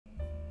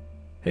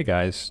Hey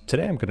guys,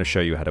 today I'm going to show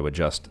you how to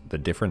adjust the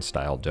different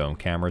style dome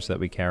cameras that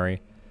we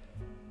carry.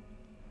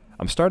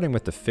 I'm starting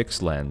with the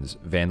fixed lens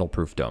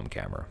vandal-proof dome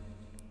camera.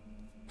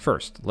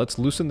 First, let's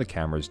loosen the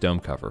camera's dome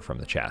cover from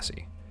the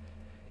chassis.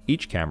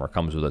 Each camera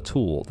comes with a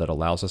tool that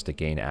allows us to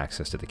gain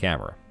access to the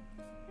camera.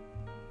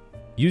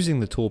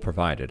 Using the tool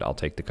provided, I'll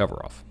take the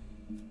cover off.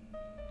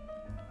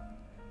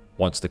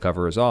 Once the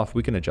cover is off,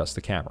 we can adjust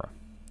the camera.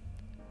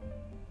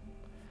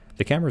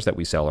 The cameras that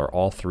we sell are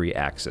all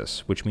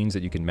 3-axis, which means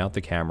that you can mount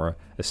the camera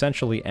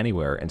essentially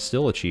anywhere and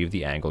still achieve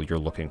the angle you're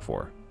looking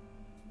for.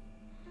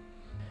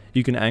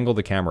 You can angle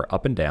the camera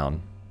up and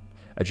down,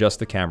 adjust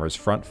the camera's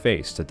front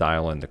face to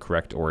dial in the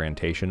correct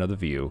orientation of the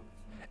view,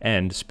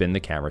 and spin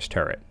the camera's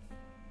turret.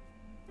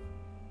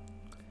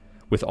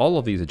 With all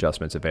of these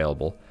adjustments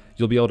available,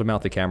 you'll be able to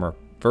mount the camera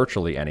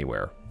virtually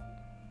anywhere.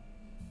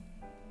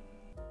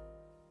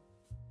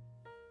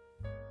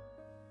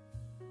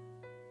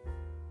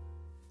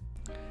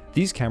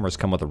 These cameras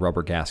come with a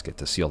rubber gasket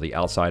to seal the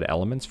outside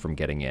elements from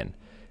getting in.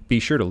 Be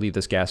sure to leave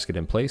this gasket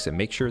in place and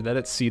make sure that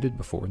it's seated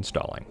before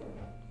installing.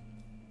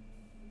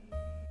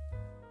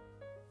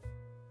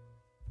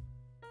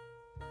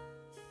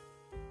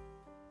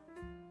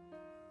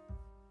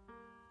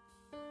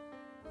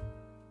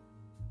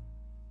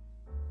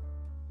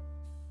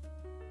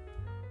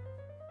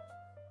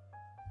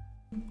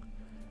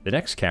 The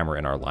next camera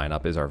in our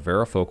lineup is our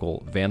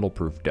varifocal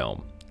vandal-proof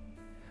dome.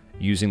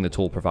 Using the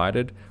tool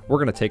provided, we're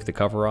going to take the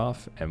cover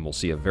off and we'll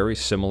see a very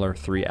similar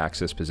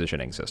 3-axis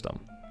positioning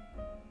system.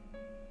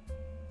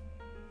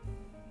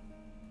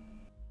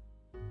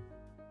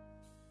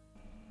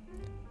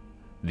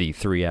 The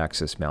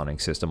 3-axis mounting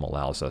system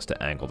allows us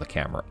to angle the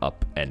camera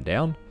up and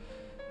down,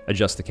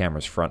 adjust the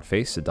camera's front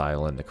face to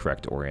dial in the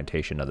correct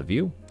orientation of the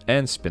view,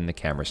 and spin the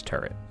camera's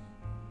turret.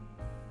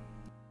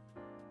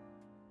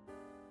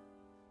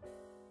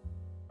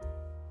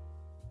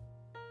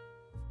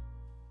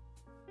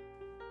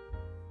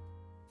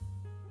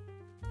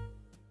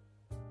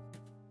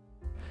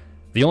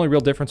 The only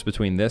real difference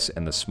between this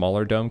and the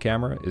smaller dome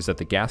camera is that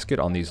the gasket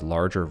on these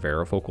larger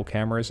varifocal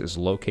cameras is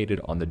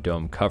located on the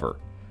dome cover,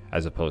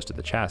 as opposed to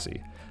the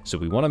chassis, so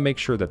we want to make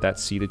sure that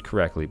that's seated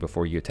correctly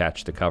before you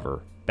attach the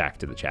cover back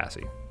to the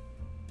chassis.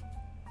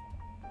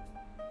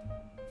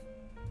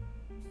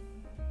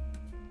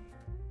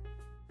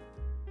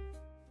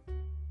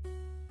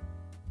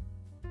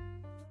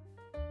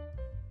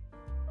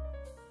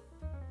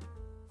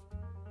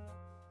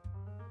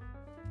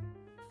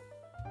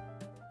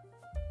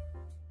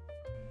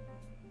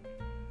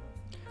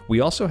 We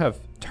also have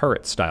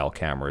turret-style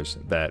cameras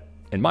that,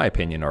 in my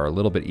opinion, are a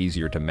little bit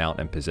easier to mount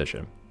and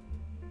position.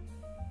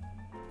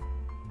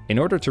 In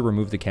order to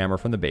remove the camera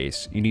from the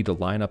base, you need to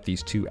line up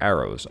these 2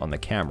 arrows on the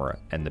camera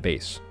and the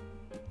base.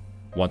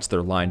 Once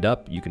they're lined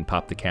up, you can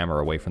pop the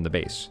camera away from the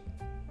base.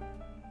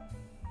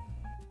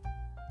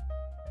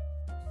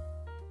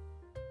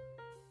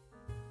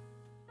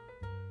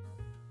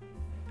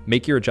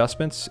 Make your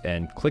adjustments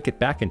and click it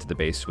back into the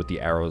base with the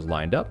arrows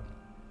lined up.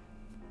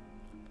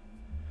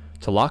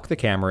 To lock the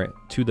camera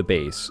to the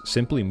base,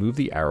 simply move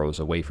the arrows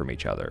away from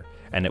each other,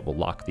 and it will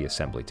lock the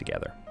assembly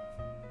together.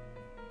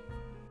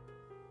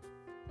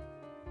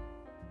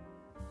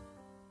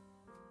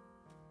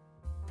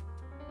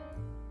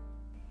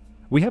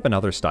 We have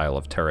another style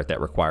of turret that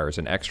requires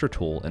an extra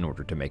tool in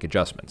order to make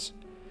adjustments.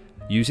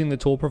 Using the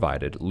tool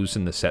provided,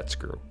 loosen the set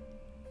screw.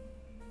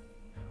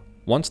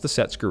 Once the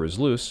set screw is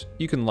loose,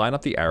 you can line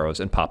up the arrows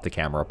and pop the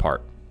camera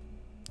apart.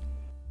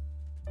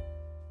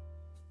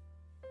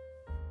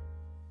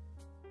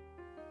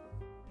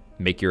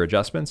 Make your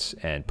adjustments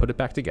and put it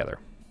back together.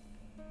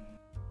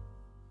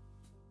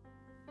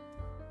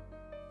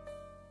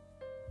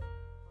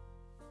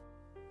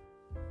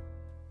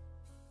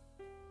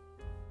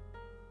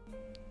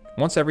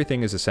 Once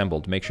everything is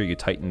assembled, make sure you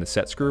tighten the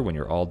set screw when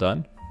you're all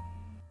done.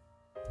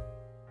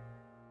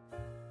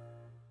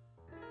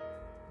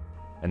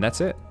 And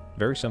that's it.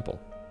 Very simple.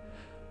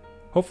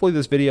 Hopefully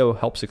this video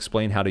helps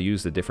explain how to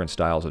use the different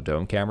styles of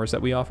dome cameras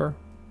that we offer.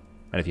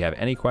 And if you have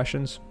any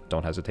questions,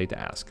 don't hesitate to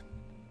ask.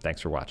 Thanks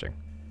for watching.